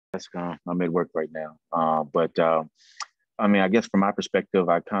I'm at work right now. But I mean, I guess from my perspective,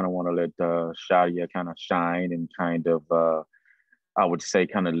 I kind of want to let Shadia kind of shine and kind of, I would say,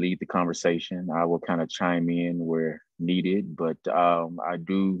 kind of lead the conversation. I will kind of chime in where needed, but I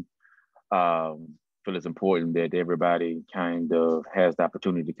do feel it's important that everybody kind of has the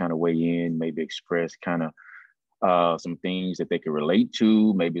opportunity to kind of weigh in, maybe express kind of some things that they can relate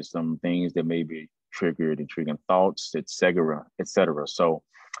to, maybe some things that may be triggered, intriguing thoughts, et cetera, et cetera. So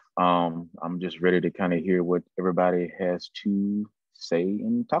I'm just ready to kind of hear what everybody has to say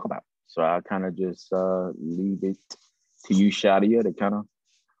and talk about. So I kind of just leave it to you, Shadia, to kind of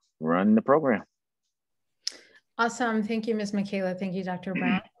run the program. Awesome. Thank you, Ms. Michaela. Thank you, Dr.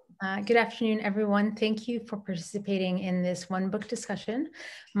 Brown. Good afternoon, everyone. Thank you for participating in this one book discussion.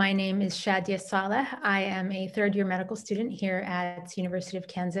 My name is Shadia Saleh. I am a third-year medical student here at University of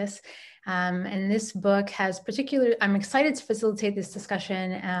Kansas. And this book has I'm excited to facilitate this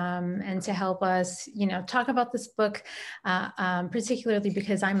discussion and to help us, talk about this book, particularly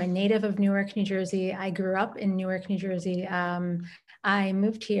because I'm a native of Newark, New Jersey. I grew up in Newark, New Jersey. I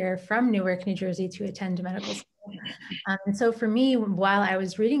moved here from Newark, New Jersey to attend medical school. And so for me, while I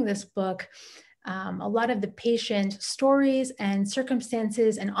was reading this book, a lot of the patient stories and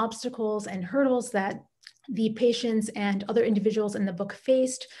circumstances and obstacles and hurdles that the patients and other individuals in the book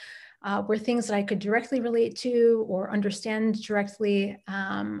faced were things that I could directly relate to or understand directly.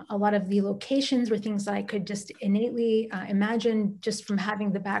 A lot of the locations were things that I could just innately imagine just from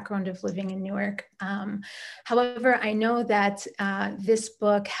having the background of living in Newark. However, I know that this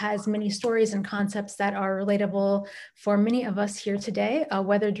book has many stories and concepts that are relatable for many of us here today,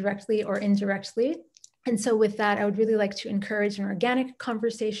 whether directly or indirectly. And so with that, I would really like to encourage an organic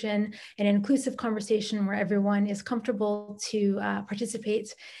conversation, an inclusive conversation where everyone is comfortable to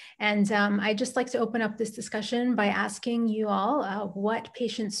participate. And I'd just like to open up this discussion by asking you all what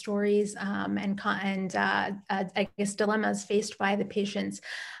patient stories and I guess dilemmas faced by the patients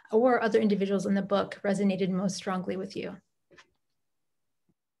or other individuals in the book resonated most strongly with you.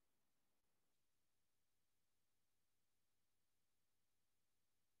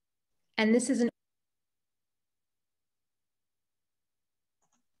 And this is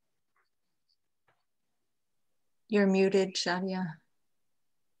You're muted, Shadia.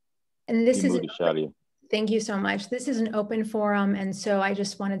 And this is Shadia. Thank you so much. This is an open forum, and so I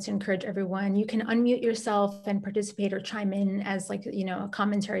just wanted to encourage everyone. You can unmute yourself and participate or chime in as a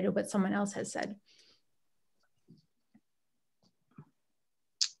commentary to what someone else has said.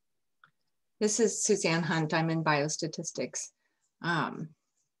 This is Suzanne Hunt. I'm in biostatistics. I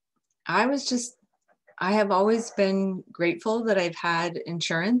have always been grateful that I've had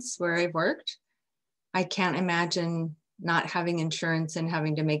insurance where I've worked. I can't imagine not having insurance and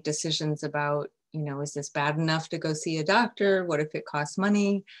having to make decisions about, is this bad enough to go see a doctor? What if it costs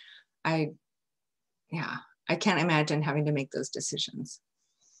money? I can't imagine having to make those decisions.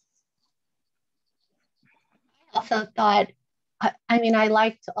 I also thought, I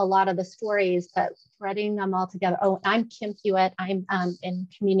liked a lot of the stories, but threading them all together. Oh, I'm Kim Hewitt. I'm in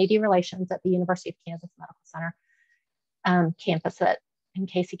community relations at the University of Kansas Medical Center campus in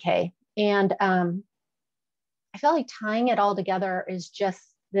KCK. And I feel like tying it all together is just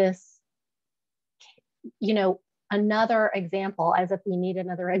this, another example, as if we need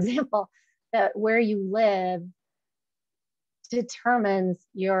another example, that where you live determines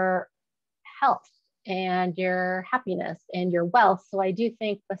your health and your happiness and your wealth. So I do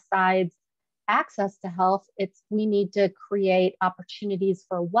think besides access to health, we need to create opportunities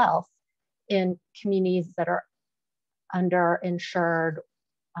for wealth in communities that are underinsured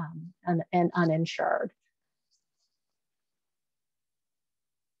and uninsured.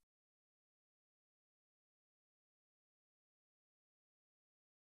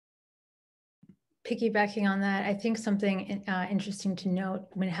 Piggybacking on that, I think something interesting to note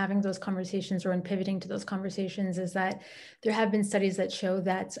when having those conversations or when pivoting to those conversations is that there have been studies that show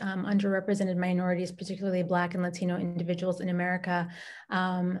that underrepresented minorities, particularly Black and Latino individuals in America,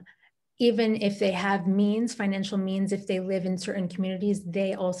 even if they have financial means, if they live in certain communities,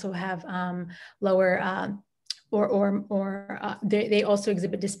 they also have lower they also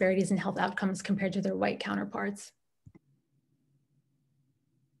exhibit disparities in health outcomes compared to their white counterparts.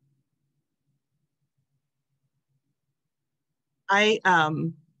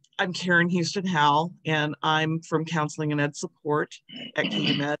 I'm Karen Houston Howell, and I'm from Counseling and Ed Support at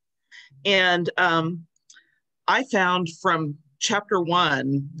KUMC. And I found from chapter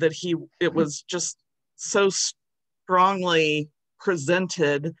 1 that it was just so strongly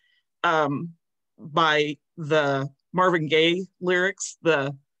presented by the Marvin Gaye lyrics,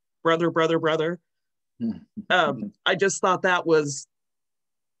 the brother, brother, brother. I just thought that was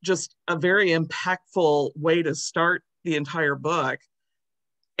just a very impactful way to start the entire book.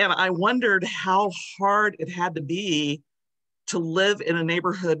 And I wondered how hard it had to be to live in a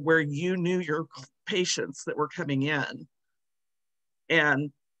neighborhood where you knew your patients that were coming in,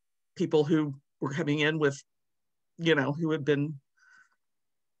 and people who were coming in with, you know, who had been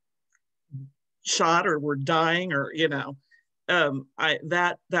shot or were dying, or, you know,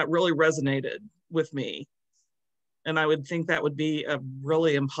 that really resonated with me. And I would think that would be a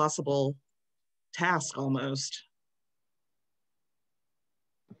really impossible task almost.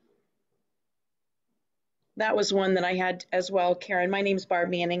 That was one that I had as well, Karen. My name's Barb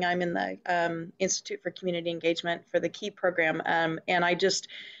Manning. I'm in the Institute for Community Engagement for the KEY program. And I just,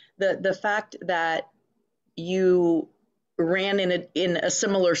 the fact that you ran in a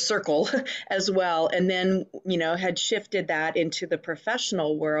similar circle as well, and then, you know, had shifted that into the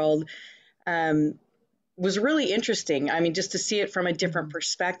professional world, was really interesting. I mean, just to see it from a different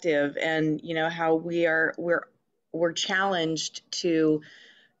perspective, and, you know, how we're challenged to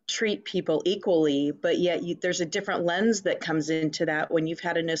treat people equally, but yet there's a different lens that comes into that when you've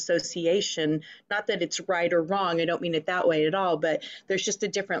had an association. Not that it's right or wrong, I don't mean it that way at all, but there's just a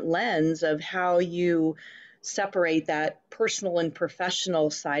different lens of how you separate that personal and professional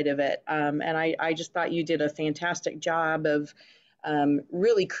side of it. And I just thought you did a fantastic job of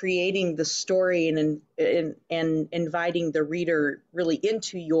really creating the story and inviting the reader really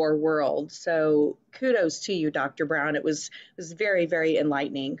into your world. So kudos to you, Dr. Brown. It was very, very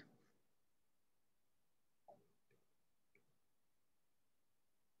enlightening.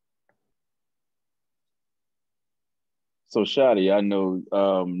 So Shadi, I know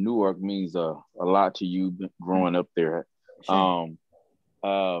Newark means a lot to you growing up there. Sure.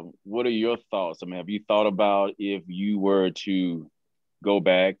 What are your thoughts? I mean, have you thought about if you were to go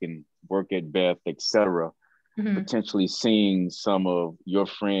back and work at Beth, et cetera, potentially seeing some of your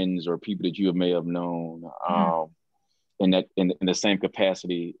friends or people that you may have known in the same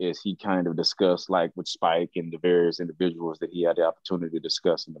capacity as he kind of discussed, like with Spike and the various individuals that he had the opportunity to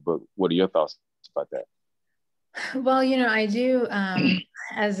discuss in the book? What are your thoughts about that? Well, you know, I do,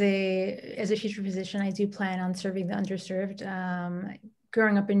 as a future physician, I do plan on serving the underserved.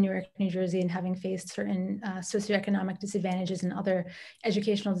 Growing up in Newark, New Jersey, and having faced certain socioeconomic disadvantages and other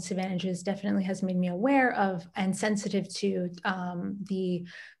educational disadvantages definitely has made me aware of and sensitive to the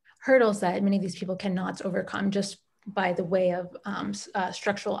hurdles that many of these people cannot overcome just by the way of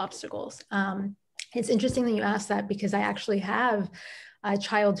structural obstacles. It's interesting that you asked that, because I actually have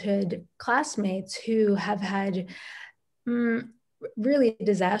childhood classmates who have had really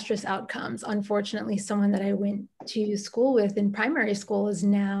disastrous outcomes. Unfortunately, someone that I went to school with in primary school is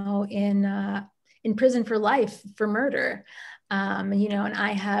now in prison for life for murder. You know, and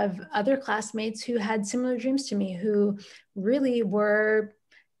I have other classmates who had similar dreams to me, who really were,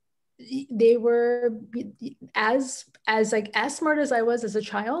 they were as smart as I was as a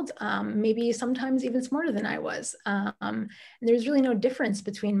child, maybe sometimes even smarter than I was. And there's really no difference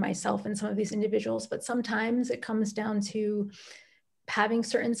between myself and some of these individuals, but sometimes it comes down to having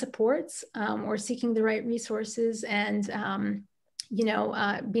certain supports or seeking the right resources and, you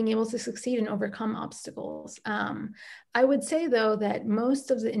know, being able to succeed and overcome obstacles. I would say, though, that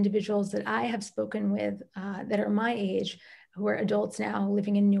most of the individuals that I have spoken with that are my age, who are adults now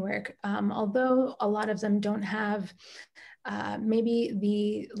living in Newark, although a lot of them don't have maybe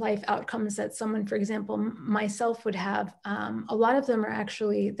the life outcomes that someone, for example, myself would have, a lot of them are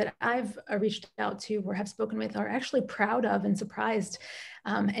actually, that I've reached out to or have spoken with, are actually proud of and surprised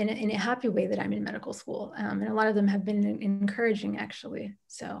in a happy way that I'm in medical school. And a lot of them have been encouraging, actually.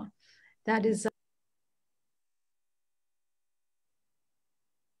 So that is...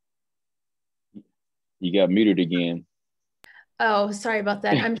 You got muted again. Oh, sorry about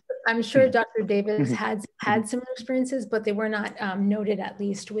that. I'm sure Dr. Davis had similar experiences, but they were not noted, at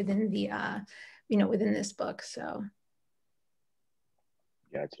least within the, you know, within this book. So.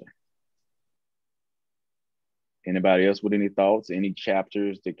 Gotcha. Anybody else with any thoughts, any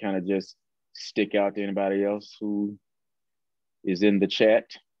chapters that kind of just stick out to anybody else who is in the chat?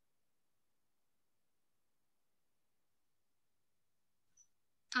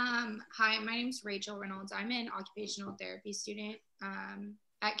 Hi, my name is Rachel Reynolds. I'm an occupational therapy student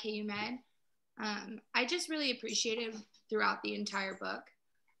at KU Med. I just really appreciated throughout the entire book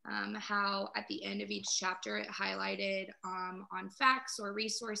how at the end of each chapter it highlighted on facts or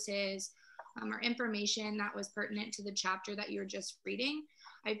resources or information that was pertinent to the chapter that you were just reading.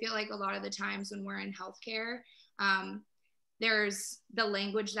 I feel like a lot of the times when we're in healthcare, there's the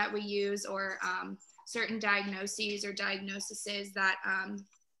language that we use or certain diagnoses or diagnoses that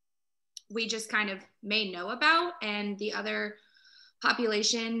we just kind of may know about, and the other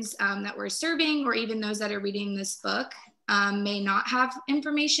populations that we're serving, or even those that are reading this book, may not have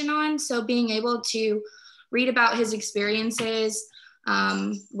information on. So being able to read about his experiences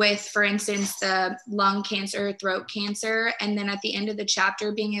with, for instance, the lung cancer, throat cancer, and then at the end of the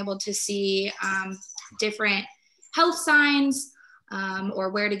chapter, being able to see different health signs or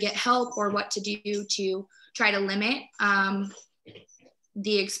where to get help or what to do to try to limit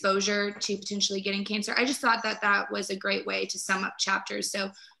the exposure to potentially getting cancer. I just thought that that was a great way to sum up chapters.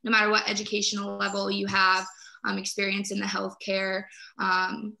 So no matter what educational level you have, experience in the healthcare,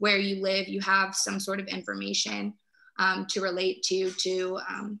 where you live, you have some sort of information to relate to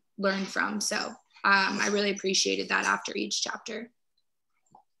learn from. So I really appreciated that after each chapter.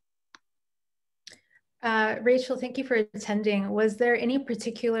 Rachel, thank you for attending. Was there any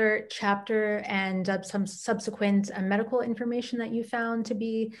particular chapter and some subsequent medical information that you found to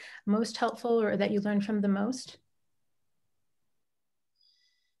be most helpful or that you learned from the most?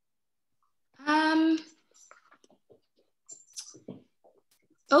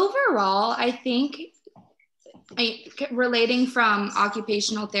 Overall, I think relating from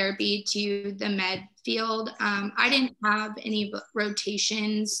occupational therapy to the med field, I didn't have any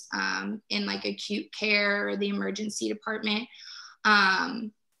rotations in like acute care or the emergency department.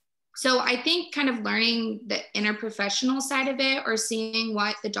 So I think kind of learning the interprofessional side of it, or seeing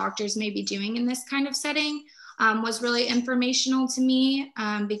what the doctors may be doing in this kind of setting, was really informational to me,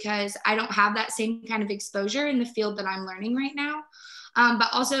 because I don't have that same kind of exposure in the field that I'm learning right now. But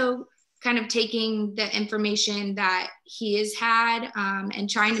also kind of taking the information that he has had and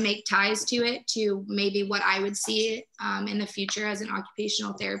trying to make ties to it to maybe what I would see in the future as an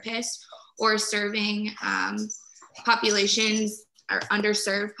occupational therapist, or serving populations or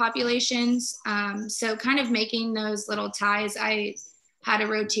underserved populations. So kind of making those little ties. I had a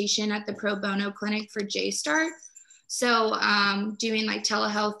rotation at the pro bono clinic for JSTART. So doing like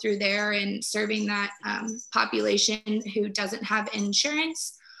telehealth through there and serving that population who doesn't have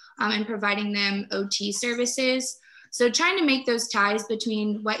insurance, and providing them OT services. So trying to make those ties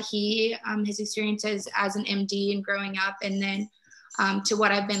between what he, his experiences as an MD and growing up, and then to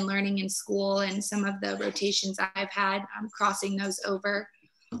what I've been learning in school and some of the rotations I've had, crossing those over,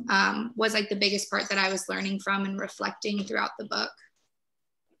 was like the biggest part that I was learning from and reflecting throughout the book.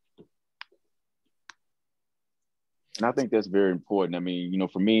 And I think that's very important. I mean, you know,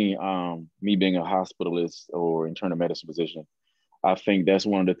 for me, me being a hospitalist or internal medicine physician, I think that's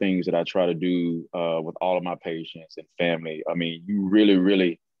one of the things that I try to do with all of my patients and family. I mean, you really,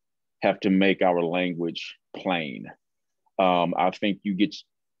 really have to make our language plain. I think you get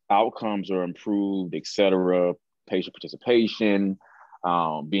outcomes are improved, et cetera, patient participation,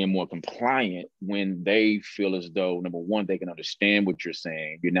 being more compliant when they feel as though, number one, they can understand what you're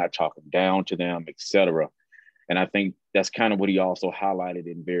saying. You're not talking down to them, et cetera. And I think that's kind of what he also highlighted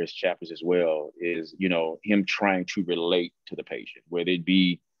in various chapters as well, is, you know, him trying to relate to the patient, whether it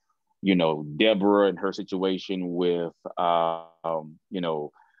be, you know, Deborah and her situation with, you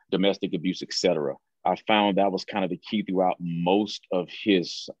know, domestic abuse, et cetera. I found that was kind of the key throughout most of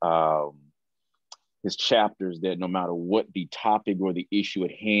his chapters, that no matter what the topic or the issue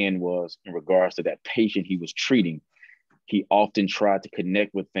at hand was in regards to that patient he was treating, he often tried to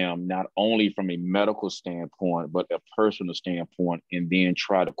connect with them, not only from a medical standpoint, but a personal standpoint, and then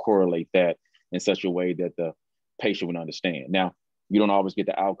try to correlate that in such a way that the patient would understand. Now, you don't always get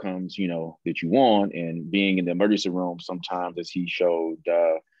the outcomes, you know, that you want. And being in the emergency room, sometimes, as he showed,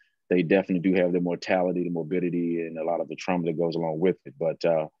 they definitely do have the mortality, the morbidity, and a lot of the trauma that goes along with it. But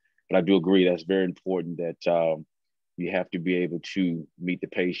I do agree that's very important, that you have to be able to meet the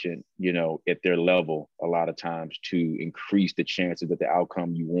patient, you know, at their level a lot of times, to increase the chances that the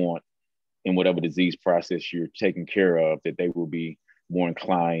outcome you want in whatever disease process you're taking care of, that they will be more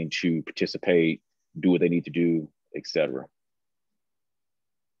inclined to participate, do what they need to do, et cetera.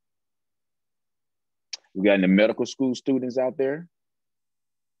 We got any medical school students out there?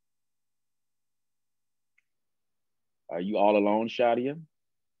 Are you all alone, Shadia?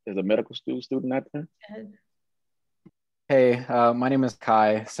 There's a medical school student out there? Hey, my name is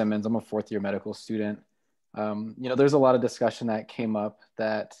Kai Simmons. I'm a fourth year medical student. You know, there's a lot of discussion that came up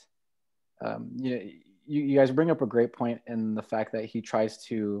that, you know, you guys bring up a great point in the fact that he tries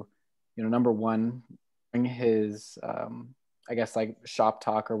to, you know, number one, bring his, I guess, like shop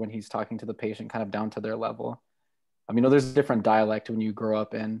talk, or when he's talking to the patient, kind of down to their level. You know, there's a different dialect when you grow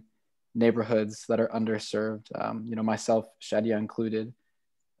up in neighborhoods that are underserved, you know, myself, Shadia included.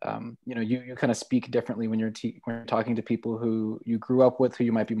 You know, you kind of speak differently when you're talking to people who you grew up with, who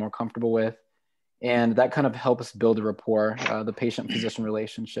you might be more comfortable with. And that kind of helps build a rapport, the patient-physician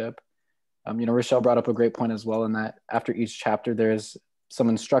relationship. Rochelle brought up a great point as well, in that after each chapter, there's some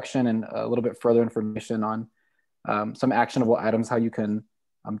instruction and a little bit further information on some actionable items, how you can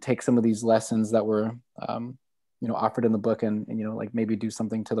take some of these lessons that were, offered in the book and like maybe do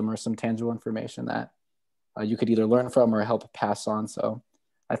something to them, or some tangible information that you could either learn from or help pass on. So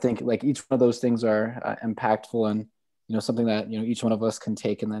I think like each one of those things are impactful, and, something that, each one of us can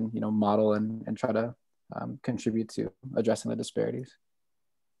take and then, model and try to contribute to addressing the disparities.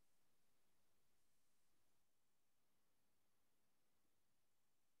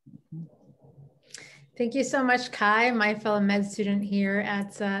 Thank you so much, Kai, my fellow med student here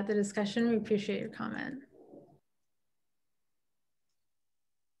at the discussion. We appreciate your comment.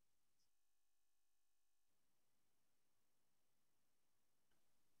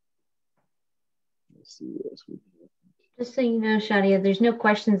 Let's see what else we have. Just so you know, Shadia, there's no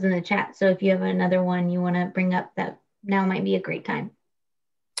questions in the chat. So if you have another one you want to bring up, that now might be a great time.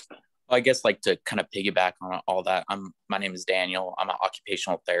 I guess like to kind of piggyback on all that, my name is Daniel. I'm an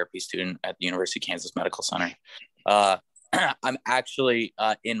occupational therapy student at the University of Kansas Medical Center. I'm actually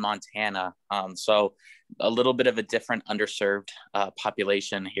in Montana, so a little bit of a different underserved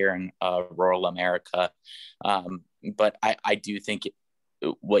population here in rural America. But I do think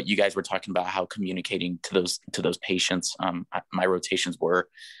what you guys were talking about, how communicating to those patients, my rotations were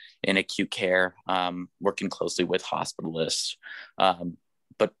in acute care, working closely with hospitalists.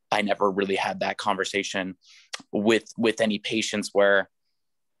 But I never really had that conversation with any patients where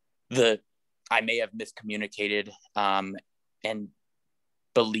I may have miscommunicated and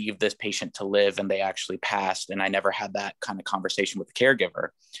believed this patient to live and they actually passed, and I never had that kind of conversation with the caregiver.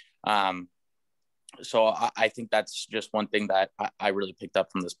 So I think that's just one thing that I really picked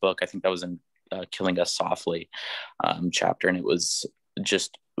up from this book. I think that was in Killing Us Softly chapter, and it was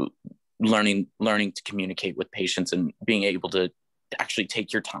just learning to communicate with patients and being able to actually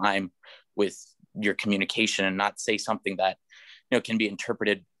take your time with your communication and not say something that can be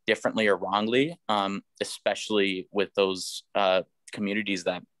interpreted differently or wrongly, especially with those communities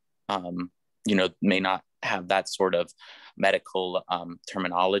that may not have that sort of medical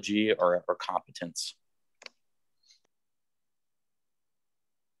terminology or competence.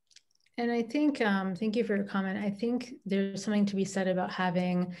 And I think, thank you for your comment. I think there's something to be said about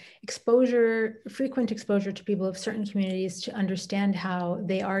having frequent exposure to people of certain communities to understand how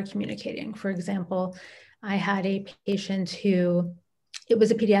they are communicating. For example, I had a patient it was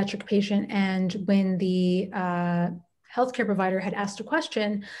a pediatric patient, and when the healthcare provider had asked a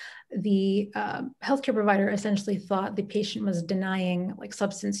question, the healthcare provider essentially thought the patient was denying like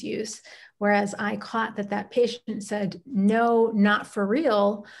substance use, whereas I caught that patient said, "No, not for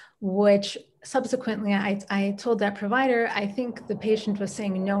real," which subsequently I told that provider, I think the patient was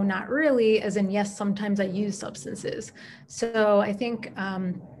saying, "No, not really," as in, yes, sometimes I use substances. So I think,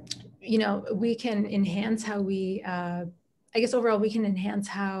 we can enhance how we, I guess overall, we can enhance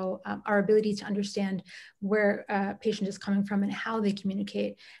how our ability to understand where a patient is coming from and how they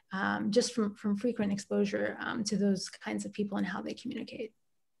communicate, just from frequent exposure to those kinds of people and how they communicate.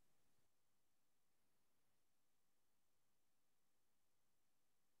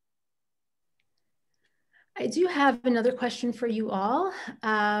 I do have another question for you all.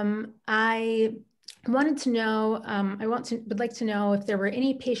 I wanted to know, would like to know if there were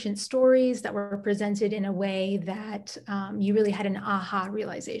any patient stories that were presented in a way that you really had an aha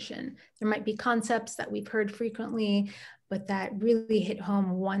realization. There might be concepts that we've heard frequently, but that really hit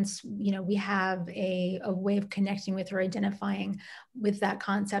home once we have a way of connecting with or identifying with that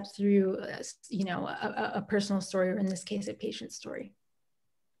concept through a personal story, or in this case, a patient story.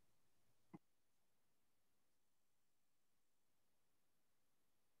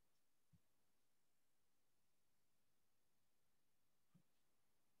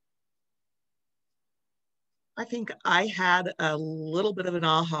 I think I had a little bit of an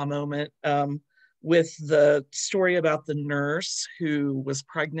aha moment with the story about the nurse who was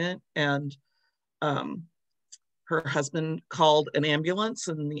pregnant, and her husband called an ambulance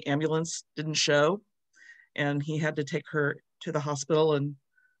and the ambulance didn't show, and he had to take her to the hospital, and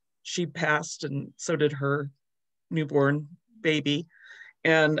she passed, and so did her newborn baby.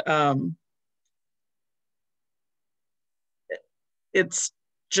 And it's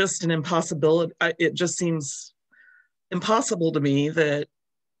just an impossibility. It just seems impossible to me that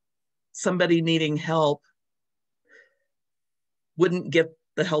somebody needing help wouldn't get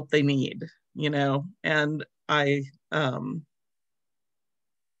the help they need, and I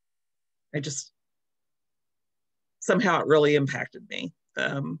just, somehow it really impacted me.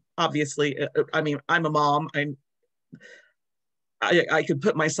 Obviously, I mean, I'm a mom. I could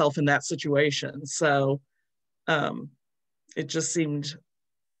put myself in that situation. So it just seemed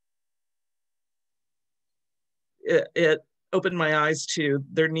it opened my eyes to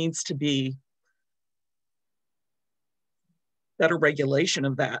there needs to be better regulation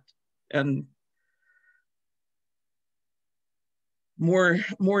of that, and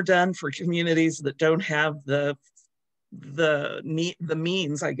more done for communities that don't have the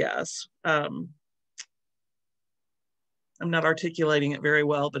means, I guess. I'm not articulating it very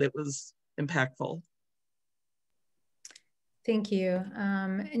well, but it was impactful. Thank you.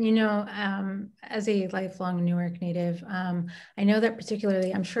 And you know, as a lifelong Newark native, I know that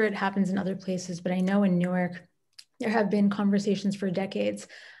particularly, I'm sure it happens in other places, but I know in Newark, there have been conversations for decades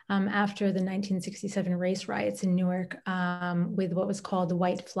after the 1967 race riots in Newark with what was called the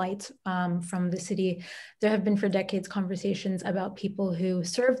white flight from the city. There have been for decades conversations about people who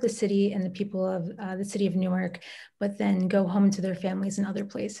serve the city and the people of the city of Newark, but then go home to their families in other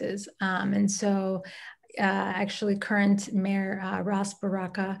places. And so actually current Mayor Ras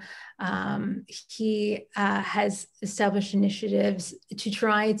Baraka, he has established initiatives to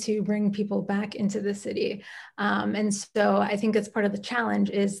try to bring people back into the city. And so I think that's part of the challenge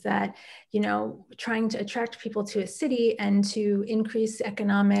is that, you know, trying to attract people to a city and to increase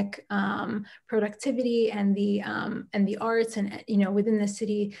economic productivity and the arts and, you know, within the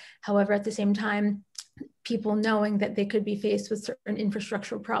city. However, at the same time, people knowing that they could be faced with certain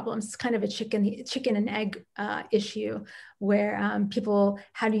infrastructural problems. It's kind of a chicken and egg issue where people,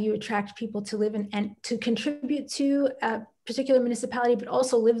 how do you attract people to live in and to contribute to a particular municipality, but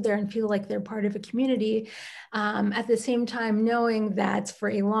also live there and feel like they're part of a community. At the same time, knowing that for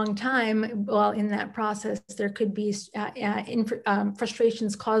a long time, while in that process, there could be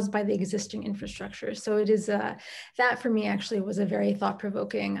frustrations caused by the existing infrastructure. So it is, that for me actually was a very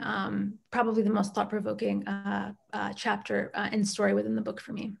thought-provoking, probably the most thought-provoking chapter and story within the book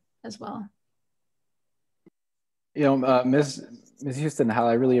for me as well. You know, Ms. Houston-Howell,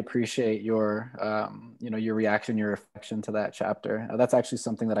 I really appreciate your, you know, your reaction, your reflection to that chapter. That's actually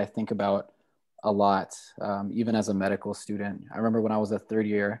something that I think about a lot, even as a medical student. I remember when I was a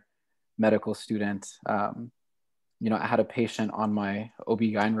third-year medical student, you know, I had a patient on my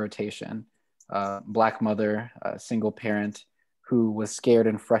OB-GYN rotation, Black mother, single parent, who was scared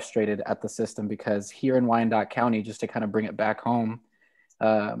and frustrated at the system because here in Wyandotte County, just to kind of bring it back home,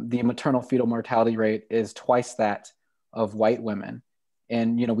 the maternal fetal mortality rate is twice that of white women.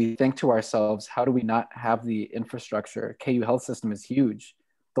 And, you know, we think to ourselves, how do we not have the infrastructure? KU Health System is huge,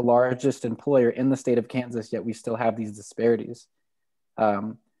 the largest employer in the state of Kansas, yet we still have these disparities.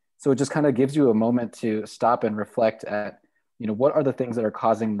 So it just kind of gives you a moment to stop and reflect at, you know, what are the things that are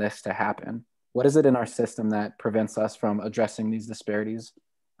causing this to happen? What is it in our system that prevents us from addressing these disparities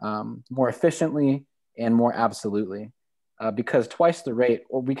more efficiently and more absolutely? Because twice the rate,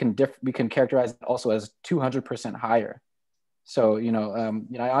 or we can characterize it also as 200% higher. So, you know,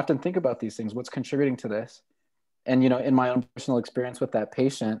 I often think about these things, what's contributing to this? And, you know, in my own personal experience with that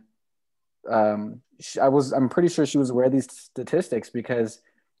patient, I'm pretty sure she was aware of these statistics because,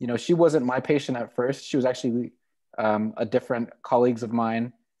 you know, she wasn't my patient at first. She was actually a different colleagues of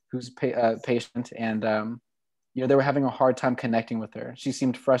mine who's patient. And, you know, they were having a hard time connecting with her. She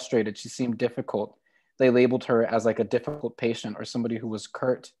seemed frustrated. She seemed difficult. They labeled her as like a difficult patient or somebody who was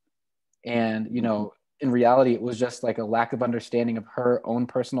curt. And, you know, in reality, it was just like a lack of understanding of her own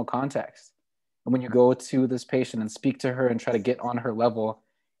personal context. And when you go to this patient and speak to her and try to get on her level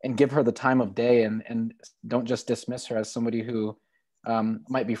and give her the time of day and don't just dismiss her as somebody who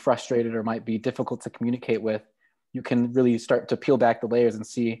might be frustrated or might be difficult to communicate with, you can really start to peel back the layers and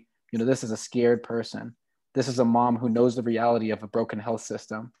see, you know, this is a scared person. This is a mom who knows the reality of a broken health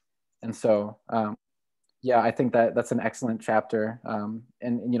system. And so, yeah, I think that's an excellent chapter.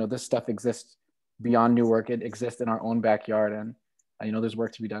 And you know, this stuff exists beyond Newark. It exists in our own backyard. And, you know, there's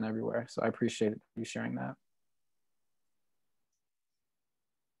work to be done everywhere. So I appreciate you sharing that.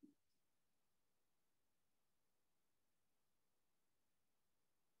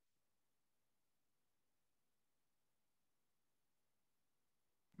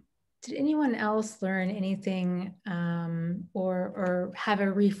 Did anyone else learn anything or have a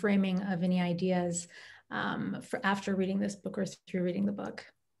reframing of any ideas after reading this book or through reading the book?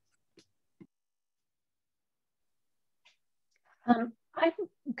 I'm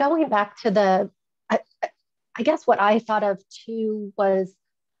going back to I guess what I thought of too was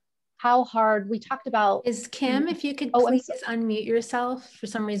how hard we talked about. Is Kim, if you could please unmute yourself. For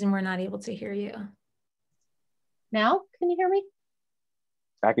some reason, we're not able to hear you. Now, can you hear me?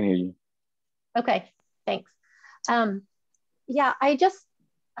 I can hear you. Okay, thanks. Yeah, I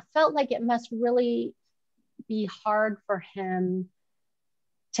felt like it must really be hard for him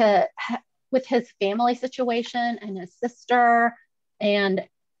to, with his family situation and his sister, and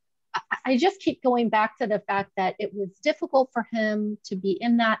I just keep going back to the fact that it was difficult for him to be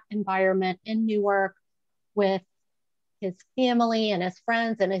in that environment in Newark with his family and his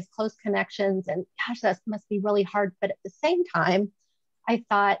friends and his close connections. And gosh, that must be really hard. But at the same time, I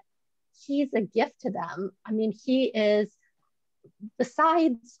thought he's a gift to them. I mean, he is,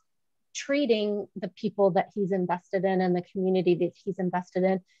 besides treating the people that he's invested in and the community that he's invested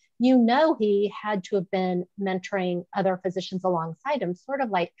in, you know, he had to have been mentoring other physicians alongside him, sort of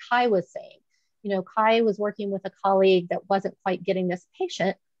like Kai was saying. You know, Kai was working with a colleague that wasn't quite getting this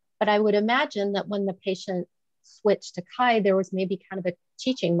patient, but I would imagine that when the patient switched to Kai, there was maybe kind of a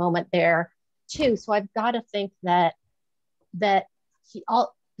teaching moment there too. So I've got to think that he,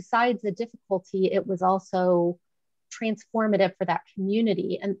 all besides the difficulty, it was also transformative for that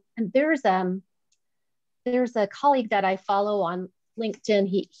community. And there's a colleague that I follow on LinkedIn.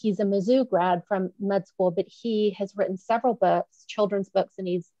 He's a Mizzou grad from med school, but he has written several books, children's books, and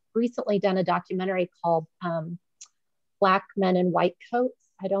he's recently done a documentary called Black Men in White Coats.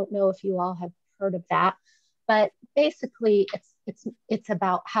 I don't know if you all have heard of that, but basically it's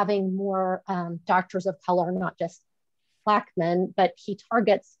about having more doctors of color, not just Black men, but he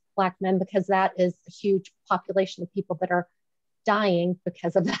targets Black men because that is a huge population of people that are dying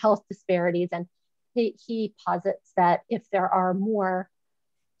because of the health disparities. And he posits that if there are more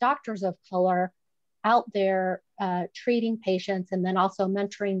doctors of color out there treating patients and then also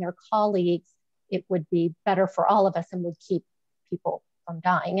mentoring their colleagues, it would be better for all of us and would keep people from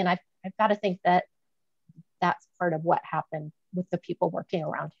dying. And I've got to think that that's part of what happened with the people working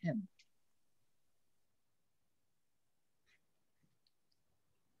around him.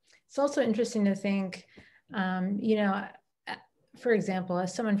 It's also interesting to think, you know, for example,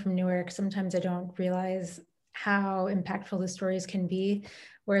 as someone from Newark, sometimes I don't realize how impactful the stories can be,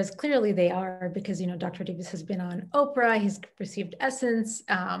 whereas clearly they are, because, you know, Dr. Davis has been on Oprah, he's received Essence,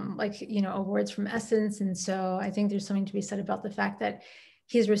 awards from Essence. And so I think there's something to be said about the fact that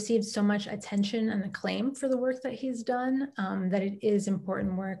he's received so much attention and acclaim for the work that he's done, that it is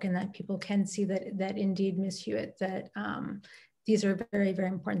important work, and that people can see that indeed, Ms. Hewitt, that these are very, very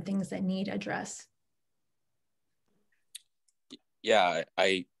important things that need address. Yeah,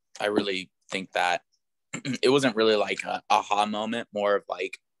 I really think that it wasn't really like an aha moment, more of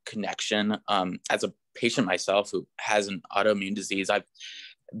like connection. As a patient myself who has an autoimmune disease, I've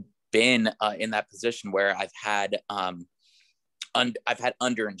been in that position where I've had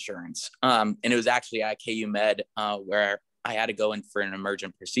underinsurance, and it was actually at KU Med where I had to go in for an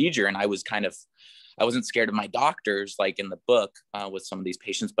emergent procedure, and I wasn't scared of my doctors like in the book with some of these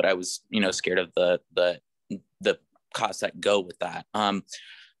patients, but I was, you know, scared of the costs that go with that.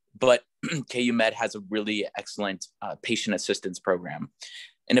 But KU Med has a really excellent patient assistance program,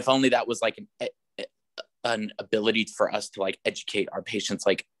 and if only that was like an ability for us to like educate our patients,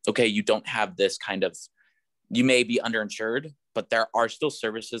 like, okay, you don't have this kind of, you may be underinsured, but there are still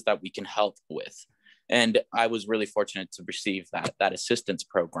services that we can help with. And I was really fortunate to receive that assistance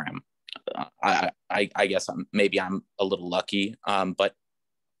program. I guess maybe I'm a little lucky, but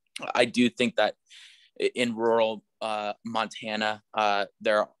I do think that in rural Montana,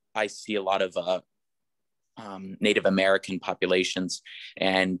 I see a lot of Native American populations,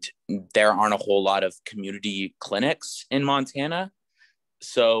 and there aren't a whole lot of community clinics in Montana.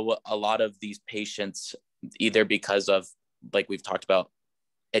 So a lot of these patients, either because of, like we've talked about,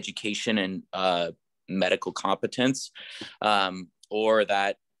 education and medical competence, or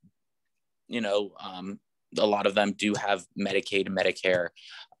that, you know, a lot of them do have Medicaid and Medicare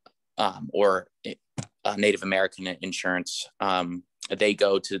or Native American insurance. They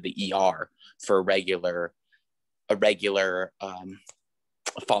go to the ER for a regular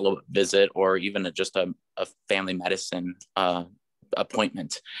follow-up visit, or even just a family medicine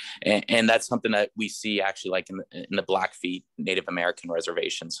appointment. And that's something that we see actually like in the Blackfeet Native American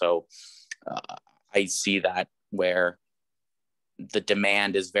reservation. So I see that where the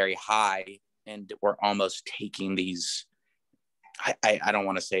demand is very high, and we're almost taking these, I don't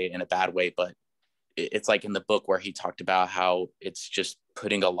want to say it in a bad way, but it's like in the book where he talked about how it's just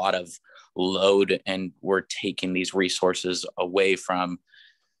putting a lot of load, and we're taking these resources away from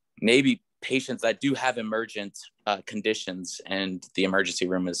maybe patients that do have emergent conditions, and the emergency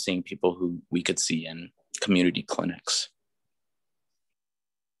room is seeing people who we could see in community clinics.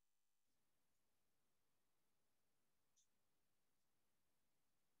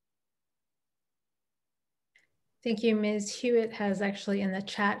 Thank you. Ms. Hewitt has actually in the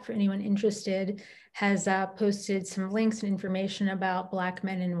chat, for anyone interested, has posted some links and information about Black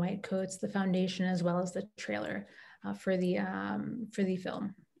Men in White Coats, the foundation, as well as the trailer for the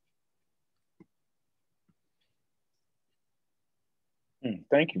film.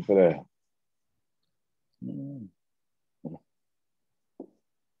 Thank you for that.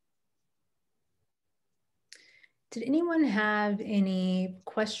 Did anyone have any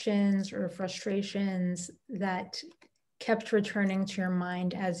questions or frustrations that kept returning to your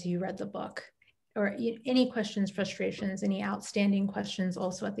mind as you read the book? Or any questions, frustrations, any outstanding questions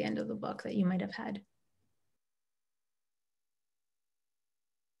also at the end of the book that you might have had?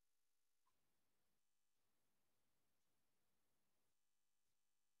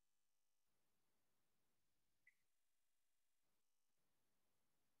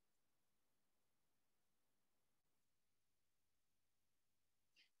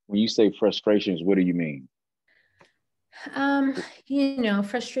 When you say frustrations, what do you mean?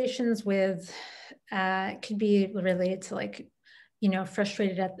 Frustrations with, could be related to like,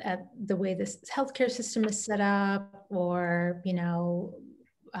 frustrated at the way this healthcare system is set up, or,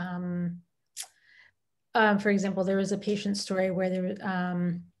 for example, there was a patient story where there,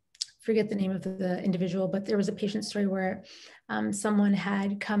 forget the name of the individual, but there was a patient story where someone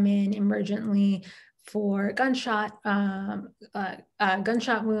had come in emergently for gunshot wounds,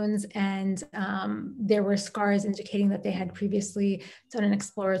 and there were scars indicating that they had previously done an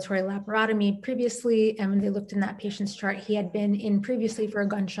exploratory laparotomy previously. And when they looked in that patient's chart, he had been in previously for a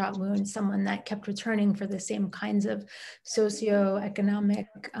gunshot wound, someone that kept returning for the same kinds of socioeconomic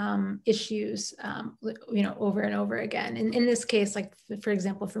issues, over and over again. And in this case, like, for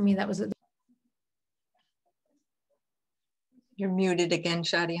example, for me, that was You're muted again,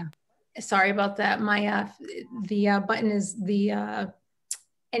 Shadia. Sorry about that. My the button is the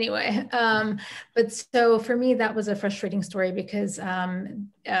anyway. But so for me, that was a frustrating story because and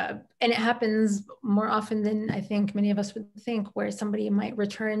it happens more often than I think many of us would think, where somebody might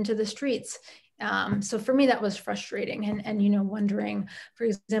return to the streets. So for me, that was frustrating, and wondering, for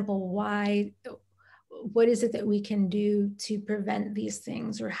example, what is it that we can do to prevent these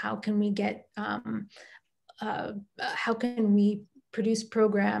things, or how can we get how can we produce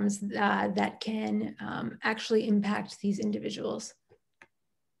programs that can actually impact these individuals?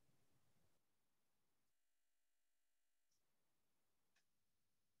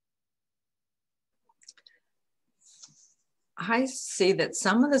 I see that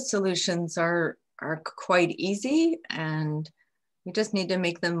some of the solutions are quite easy, and we just need to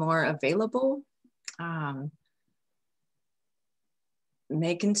make them more available.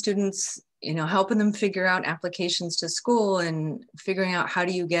 Making students, helping them figure out applications to school, and figuring out how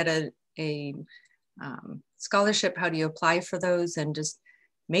do you get a scholarship, how do you apply for those, and just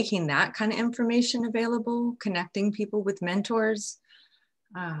making that kind of information available, connecting people with mentors.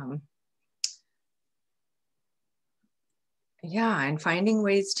 Yeah, and finding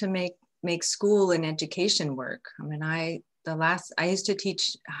ways to make school and education work. I mean, I used to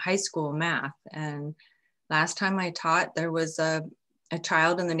teach high school math, and last time I taught, there was a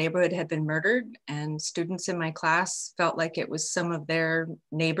child in the neighborhood had been murdered, and students in my class felt like it was some of their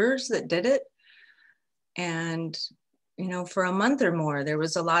neighbors that did it. And, for a month or more, there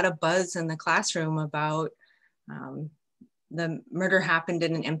was a lot of buzz in the classroom about the murder happened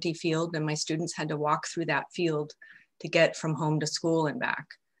in an empty field, and my students had to walk through that field to get from home to school and back.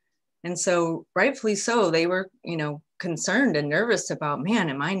 And so rightfully so, they were, concerned and nervous about, man,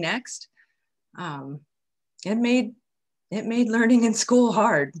 am I next? It made learning in school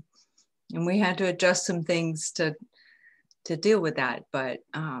hard, and we had to adjust some things to deal with that. But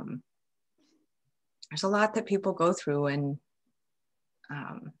there's a lot that people go through, and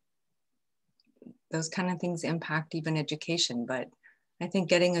those kind of things impact even education. But I think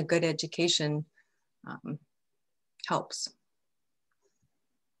getting a good education helps.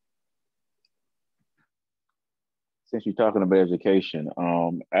 Since you're talking about education,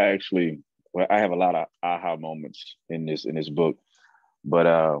 I have a lot of aha moments in this book, but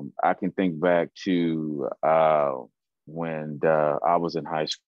I can think back to when I was in high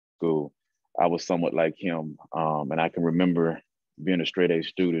school. I was somewhat like him, and I can remember being a straight A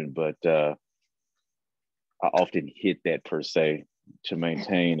student, but I often hit that per se to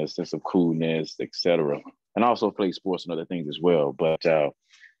maintain a sense of coolness, etc. And also play sports and other things as well. But I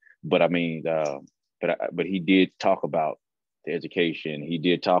mean, but he did talk about the education. He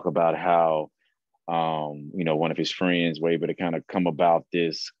did talk about how, one of his friends were able to kind of come about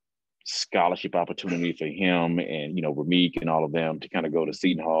this scholarship opportunity for him and, Ramik and all of them to kind of go to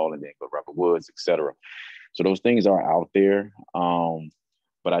Seton Hall and then go to Robert Woods, et cetera. So those things are out there.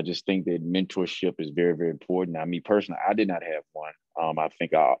 But I just think that mentorship is very, very important. Now, me personally, I did not have one. I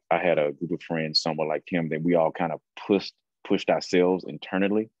think I had a group of friends somewhat like him that we all kind of pushed ourselves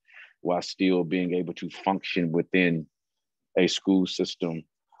internally while still being able to function within a school system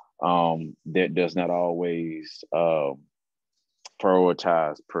that does not always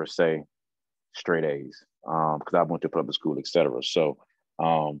prioritize per se straight A's, because I went to public school, et cetera. So,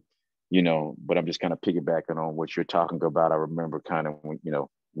 you know, but I'm just kind of piggybacking on what you're talking about. I remember kind of when, you know,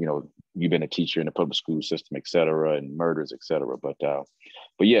 you've been a teacher in the public school system, et cetera, and murders, et cetera. But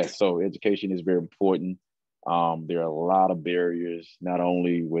yeah, so education is very important. There are a lot of barriers, not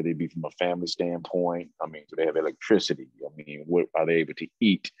only whether it be from a family standpoint. I mean, do they have electricity? I mean, what are they able to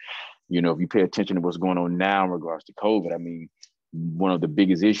eat? You know, if you pay attention to what's going on now in regards to COVID, I mean, one of the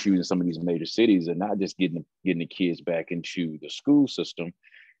biggest issues in some of these major cities are not just getting the kids back into the school system,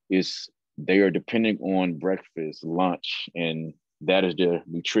 is they are depending on breakfast, lunch, and that is their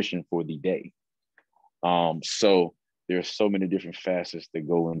nutrition for the day. So there's so many different facets that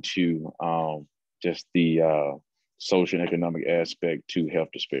go into just the social and economic aspect to health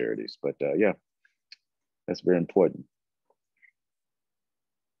disparities. But yeah, that's very important.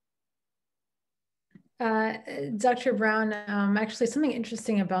 Dr. Brown, actually something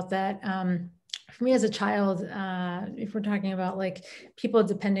interesting about that. For me as a child, if we're talking about like people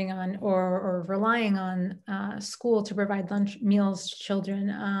depending on or relying on school to provide lunch meals to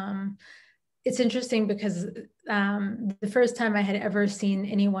children, it's interesting because the first time I had ever seen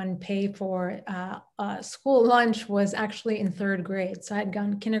anyone pay for school lunch was actually in 3rd grade. So I had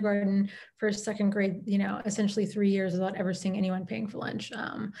gone kindergarten, 1st, 2nd grade, you know, essentially 3 years without ever seeing anyone paying for lunch,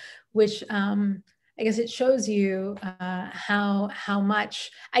 which I guess it shows you how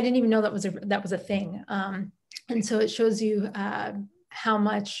much I didn't even know that was a thing, and so it shows you how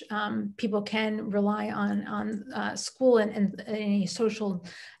much people can rely on school and any social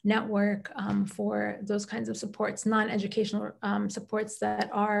network for those kinds of supports, non-educational supports that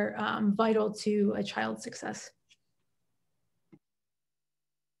are vital to a child's success.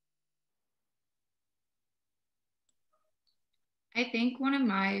 I think one of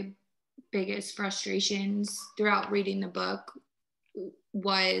my biggest frustrations throughout reading the book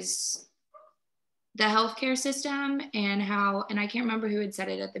was the healthcare system and how, and I can't remember who had said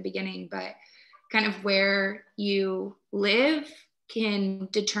it at the beginning, but kind of where you live can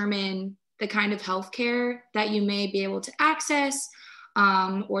determine the kind of healthcare that you may be able to access,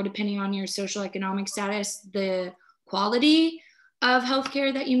 or depending on your social economic status, the quality of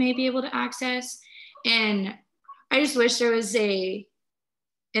healthcare that you may be able to access. And I just wish there was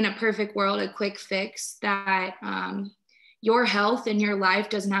in a perfect world, a quick fix that your health and your life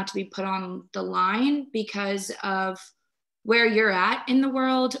doesn't have to be put on the line because of where you're at in the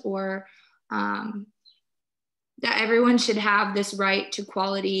world, or that everyone should have this right to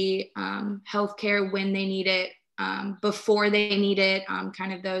quality healthcare when they need it, before they need it,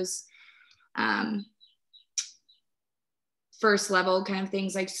 kind of those first level kind of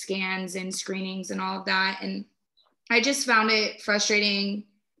things like scans and screenings and all of that. And I just found it frustrating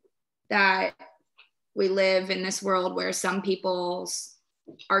that we live in this world where some people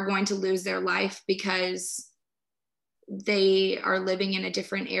are going to lose their life because they are living in a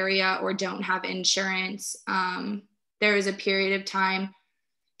different area or don't have insurance. There was a period of time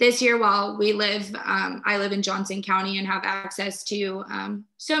this year while I live in Johnson County and have access to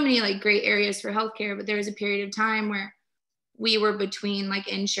so many like great areas for healthcare, but there was a period of time where we were between like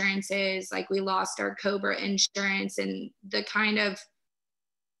insurances, like we lost our COBRA insurance, and the kind of,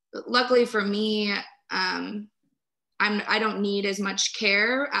 luckily for me, I don't need as much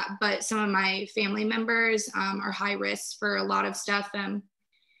care, but some of my family members are high risk for a lot of stuff. And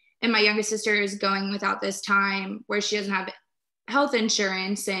my youngest sister is going without this time where she doesn't have health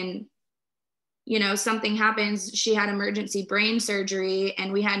insurance, and, you know, something happens, she had emergency brain surgery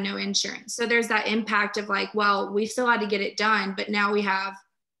and we had no insurance. So there's that impact of like, well, we still had to get it done, but now we have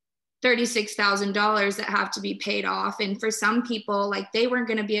 $36,000 that have to be paid off. And for some people, like they weren't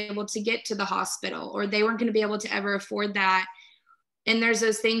going to be able to get to the hospital, or they weren't going to be able to ever afford that. And there's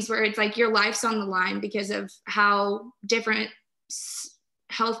those things where it's like your life's on the line because of how different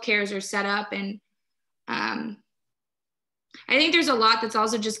healthcares are set up. And I think there's a lot that's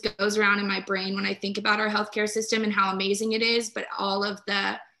also just goes around in my brain when I think about our healthcare system and how amazing it is, but all of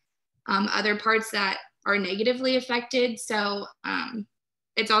the other parts that are negatively affected. So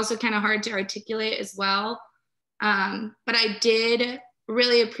it's also kind of hard to articulate as well. But I did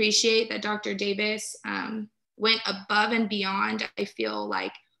really appreciate that Dr. Davis went above and beyond, I feel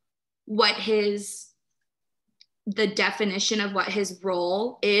like, what the definition of what his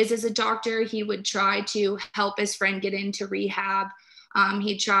role is as a doctor. He would try to help his friend get into rehab.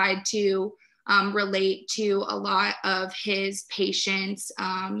 He tried to relate to a lot of his patients,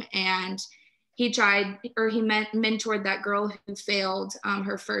 and he mentored that girl who failed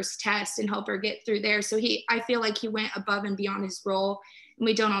her first test and helped her get through there. So I feel like he went above and beyond his role, and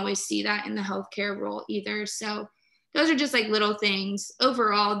we don't always see that in the healthcare role either. So those are just like little things.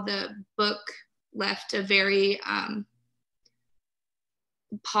 Overall, the book left a very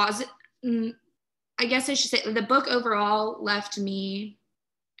positive, I guess I should say the book overall left me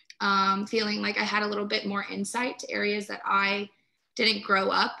feeling like I had a little bit more insight to areas that I didn't grow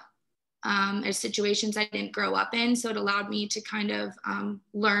up, or situations I didn't grow up in. So it allowed me to kind of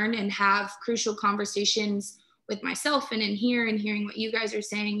learn and have crucial conversations with myself and in here, and hearing what you guys are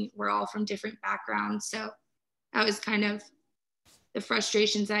saying. We're all from different backgrounds. So that was kind of the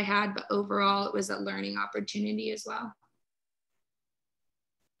frustrations I had, but overall it was a learning opportunity as well.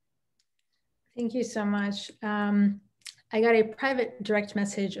 Thank you so much. I got a private direct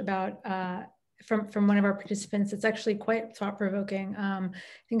message about from one of our participants. It's actually quite thought-provoking. I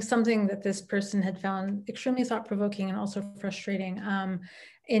think something that this person had found extremely thought-provoking and also frustrating.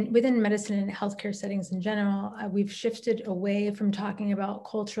 Within medicine and healthcare settings in general, we've shifted away from talking about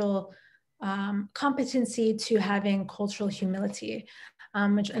cultural competency to having cultural humility,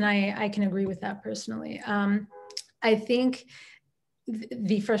 and I can agree with that personally. I think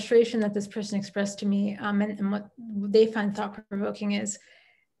the frustration that this person expressed to me and what they find thought-provoking is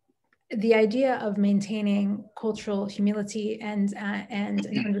the idea of maintaining cultural humility and an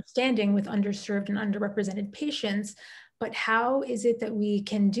understanding with underserved and underrepresented patients. But how is it that we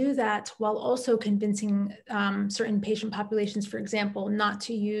can do that while also convincing certain patient populations, for example, not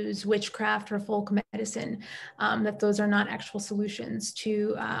to use witchcraft or folk medicine, that those are not actual solutions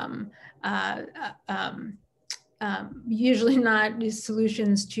to usually not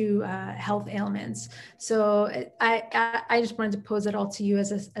solutions to health ailments. So I just wanted to pose it all to you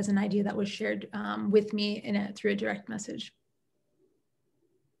as an idea that was shared with me through a direct message.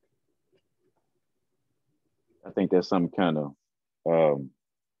 I think that's somewhat kind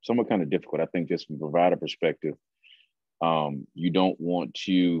of difficult. I think just from a provider perspective, you don't want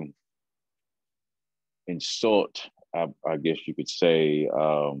to insult, I guess you could say,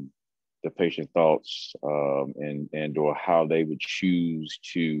 the patient thoughts and or how they would choose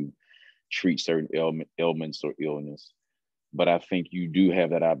to treat certain ailments or illness. But I think you do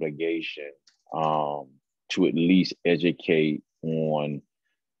have that obligation to at least educate on,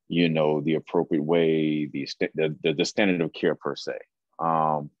 you know, the appropriate way, the standard of care per se.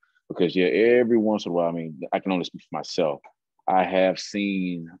 Because yeah, every once in a while, I mean, I can only speak for myself. I have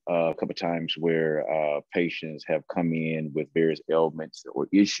seen a couple of times where patients have come in with various ailments or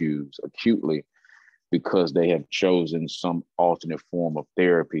issues acutely because they have chosen some alternate form of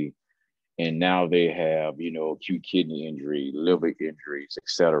therapy. And now they have, you know, acute kidney injury, liver injuries, et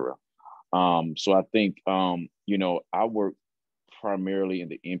cetera. So I think, you know, I work primarily in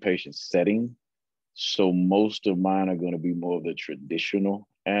the inpatient setting. So most of mine are going to be more of the traditional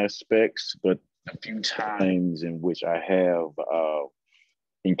aspects, but a few times in which I have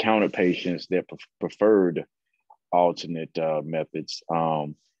encountered patients that preferred alternate methods,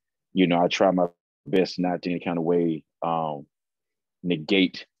 you know, I try my best not to in any kind of way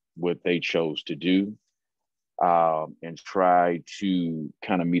negate what they chose to do, and try to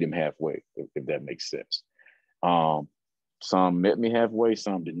kind of meet them halfway, if that makes sense. Some met me halfway,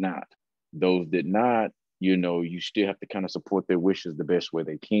 some did not. Those did not, you know, you still have to kind of support their wishes the best way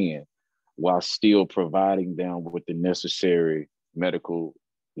they can, while still providing them with the necessary medical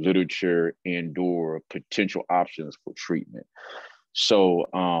literature and or potential options for treatment. So,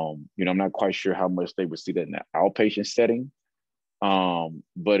 you know, I'm not quite sure how much they would see that in the outpatient setting.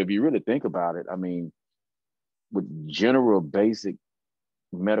 But if you really think about it, I mean, with general basic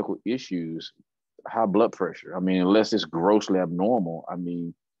medical issues, high blood pressure, I mean, unless it's grossly abnormal, I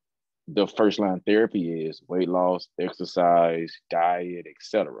mean, the first line therapy is weight loss, exercise, diet,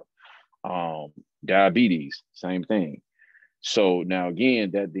 etc. Diabetes, same thing. So now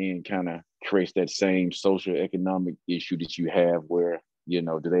again, that then kind of creates that same social economic issue that you have where, you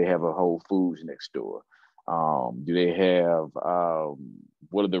know, do they have a Whole Foods next door? Do they have,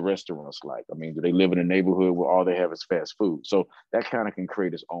 what are the restaurants like? I mean, do they live in a neighborhood where all they have is fast food? So that kind of can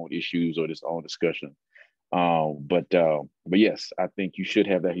create its own issues or its own discussion. But yes, I think you should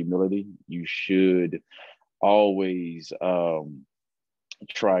have that humility. You should always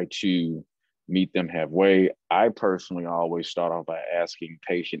try to meet them halfway. I personally always start off by asking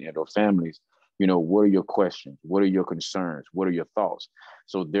patient and or families, you know, what are your questions? What are your concerns? What are your thoughts?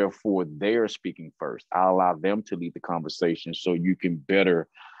 So therefore they're speaking first. I allow them to lead the conversation so you can better,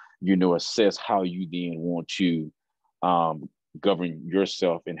 you know, assess how you then want to govern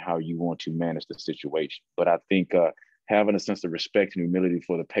yourself and how you want to manage the situation. But I think having a sense of respect and humility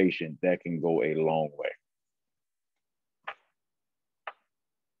for the patient, that can go a long way.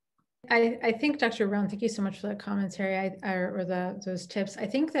 I think, Dr. Brown, thank you so much for that commentary or those tips. I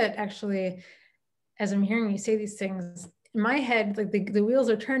think that actually, as I'm hearing you say these things, in my head, like the wheels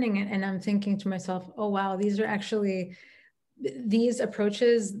are turning, and I'm thinking to myself, oh, wow, these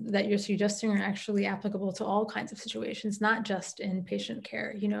approaches that you're suggesting are actually applicable to all kinds of situations, not just in patient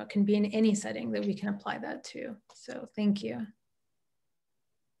care. You know, it can be in any setting that we can apply that to. So thank you.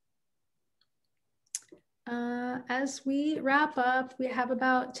 As we wrap up, we have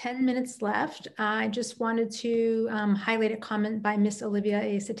about 10 minutes left. I just wanted to highlight a comment by Miss Olivia,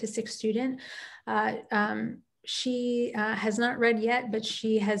 a statistics student. She has not read yet, but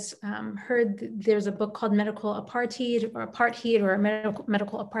she has heard there's a book called Medical Apartheid or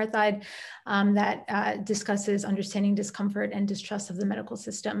Medical Apartheid that discusses understanding discomfort and distrust of the medical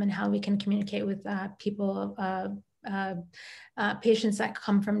system and how we can communicate with people, patients that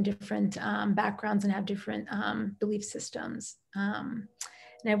come from different backgrounds and have different belief systems.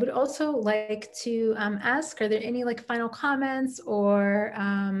 And I would also like to ask, are there any like final comments or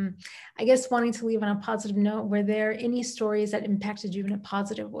I guess wanting to leave on a positive note, were there any stories that impacted you in a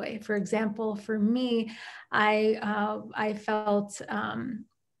positive way? For example, for me, I felt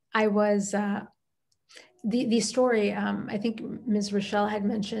I was, the story, I think Ms. Rochelle had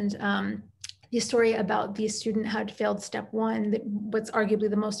mentioned, the story about the student had failed step one, what's arguably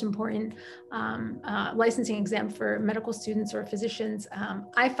the most important licensing exam for medical students or physicians.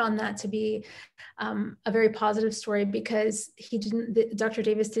 I found that to be a very positive story because Dr.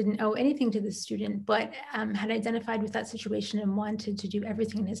 Davis didn't owe anything to the student, but had identified with that situation and wanted to do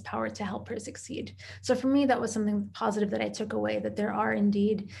everything in his power to help her succeed. So for me, that was something positive that I took away, that there are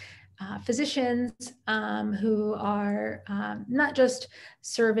indeed physicians who are not just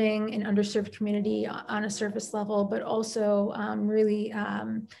serving an underserved community on a surface level, but also really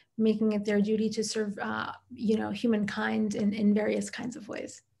making it their duty to serve humankind in various kinds of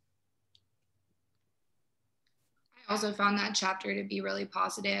ways. I also found that chapter to be really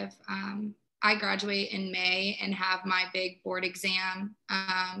positive. I graduate in May and have my big board exam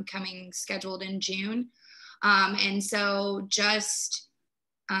coming scheduled in June. And so just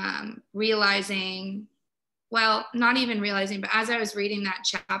realizing, well, not even realizing, but as I was reading that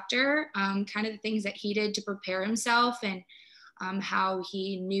chapter, kind of the things that he did to prepare himself and how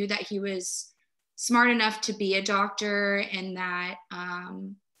he knew that he was smart enough to be a doctor and that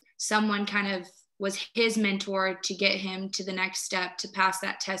someone kind of was his mentor to get him to the next step to pass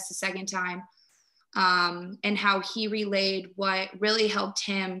that test the second time, and how he relayed what really helped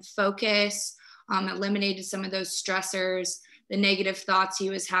him focus, eliminated some of those stressors, the negative thoughts he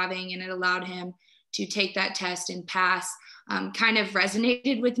was having, and it allowed him to take that test and pass, kind of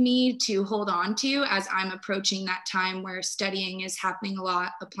resonated with me to hold on to as I'm approaching that time where studying is happening a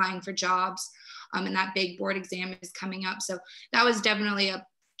lot, applying for jobs, and that big board exam is coming up. So that was definitely a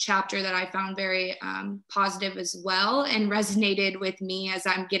chapter that I found very positive as well, and resonated with me as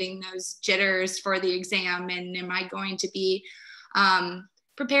I'm getting those jitters for the exam. And am I going to be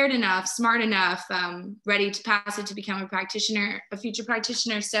prepared enough, smart enough, ready to pass it to become a future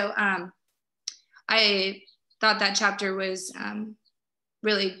practitioner. So I thought that chapter was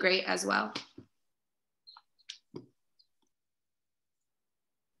really great as well.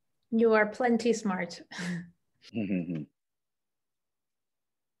 You are plenty smart.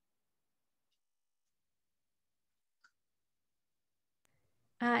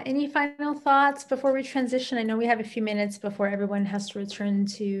 Any final thoughts before we transition? I know we have a few minutes before everyone has to return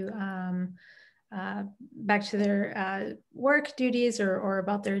to back to their work duties or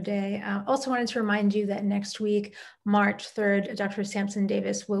about their day. Also wanted to remind you that next week, March 3rd, Dr. Sampson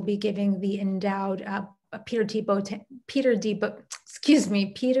Davis will be giving the endowed Peter T. Bohan,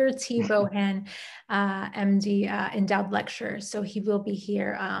 MD endowed lecture. So he will be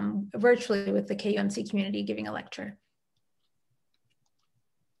here virtually with the KUMC community giving a lecture.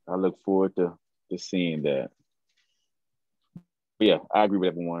 I look forward to seeing that. But yeah, I agree with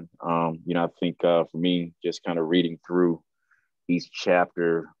everyone. I think for me, just kind of reading through each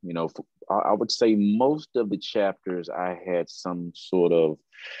chapter, I would say most of the chapters I had some sort of,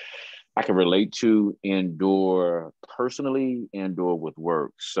 I can relate to and/or personally and/or with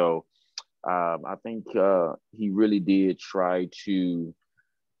work. So I think he really did try to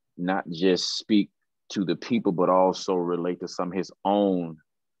not just speak to the people, but also relate to some of his own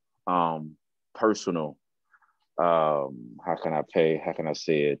personal, how can I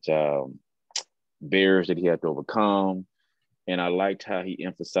say it, barriers that he had to overcome. And I liked how he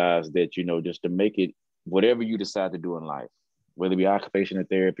emphasized that, just to make it, whatever you decide to do in life, whether it be occupational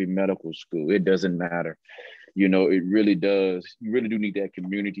therapy, medical school, it doesn't matter. It really does. You really do need that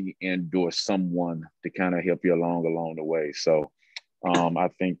community and/or someone to kind of help you along the way. So I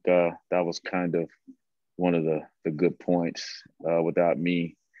think that was kind of one of the good points without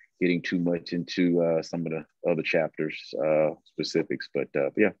me getting too much into some of the other chapters specifics. But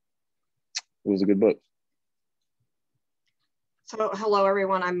yeah, it was a good book. So hello,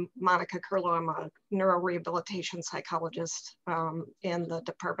 everyone. I'm Monica Curlow. I'm a neurorehabilitation psychologist in the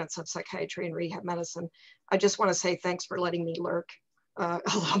departments of psychiatry and rehab medicine. I just want to say thanks for letting me lurk a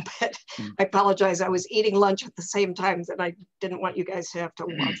little bit. I apologize. I was eating lunch at the same time and I didn't want you guys to have to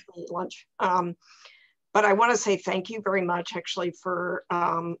watch me eat lunch. But I want to say thank you very much actually for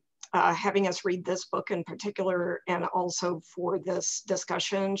having us read this book in particular, and also for this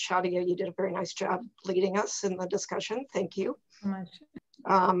discussion. Shadia, you did a very nice job leading us in the discussion. Thank you. So much.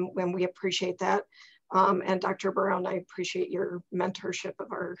 And we appreciate that. And Dr. Brown, I appreciate your mentorship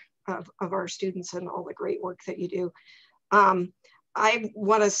of our students and all the great work that you do. I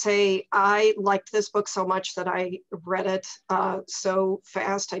want to say I liked this book so much that I read it so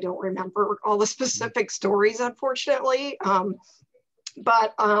fast. I don't remember all the specific stories, unfortunately.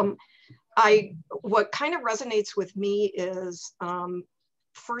 But what kind of resonates with me is,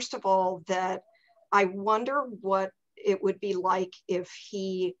 first of all, that I wonder what it would be like if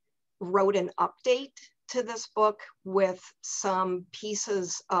he wrote an update to this book with some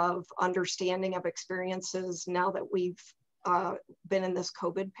pieces of understanding of experiences now that we've been in this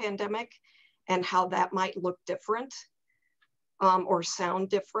COVID pandemic, and how that might look different or sound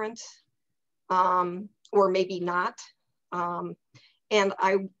different, or maybe not. And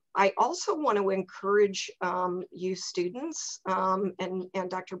I also want to encourage you students and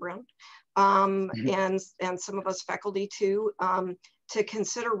Dr. Brown and some of us faculty too, to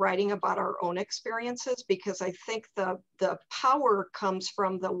consider writing about our own experiences, because I think the power comes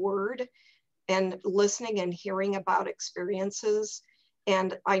from the word and listening and hearing about experiences.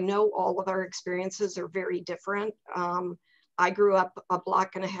 And I know all of our experiences are very different. I grew up a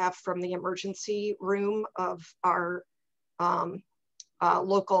block and a half from the emergency room of our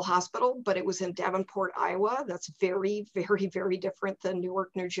local hospital, but it was in Davenport, Iowa. That's very, very, very different than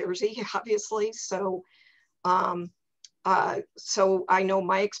Newark, New Jersey, obviously. So, so I know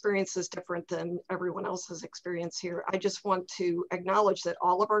my experience is different than everyone else's experience here. I just want to acknowledge that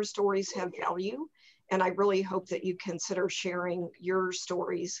all of our stories have value, and I really hope that you consider sharing your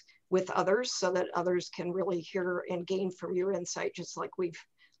stories with others so that others can really hear and gain from your insight, just like we've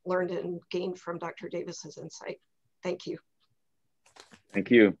learned and gained from Dr. Davis's insight. Thank you.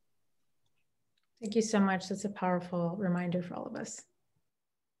 Thank you. Thank you so much. That's a powerful reminder for all of us.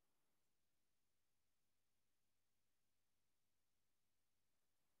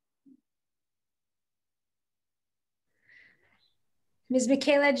 Ms.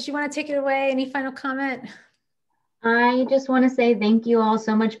 Michaela, did you want to take it away? Any final comment? I just want to say thank you all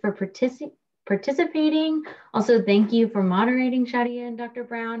so much for participating. Also, thank you for moderating, Shadia and Dr.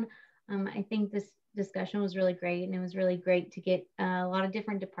 Brown. I think this discussion was really great, and it was really great to get a lot of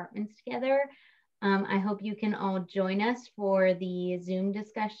different departments together. I hope you can all join us for the Zoom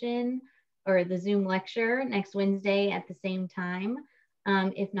discussion or the Zoom lecture next Wednesday at the same time.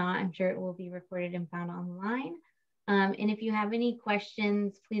 If not, I'm sure it will be recorded and found online. And if you have any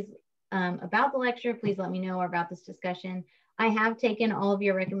questions, please, about the lecture, please let me know, or about this discussion. I have taken all of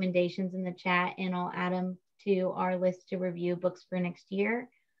your recommendations in the chat, and I'll add them to our list to review books for next year.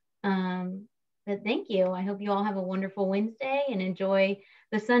 But thank you. I hope you all have a wonderful Wednesday and enjoy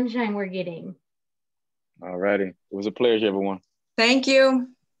the sunshine we're getting. All righty. It was a pleasure, everyone. Thank you.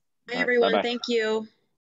 Hi, everyone. Bye-bye. Thank you.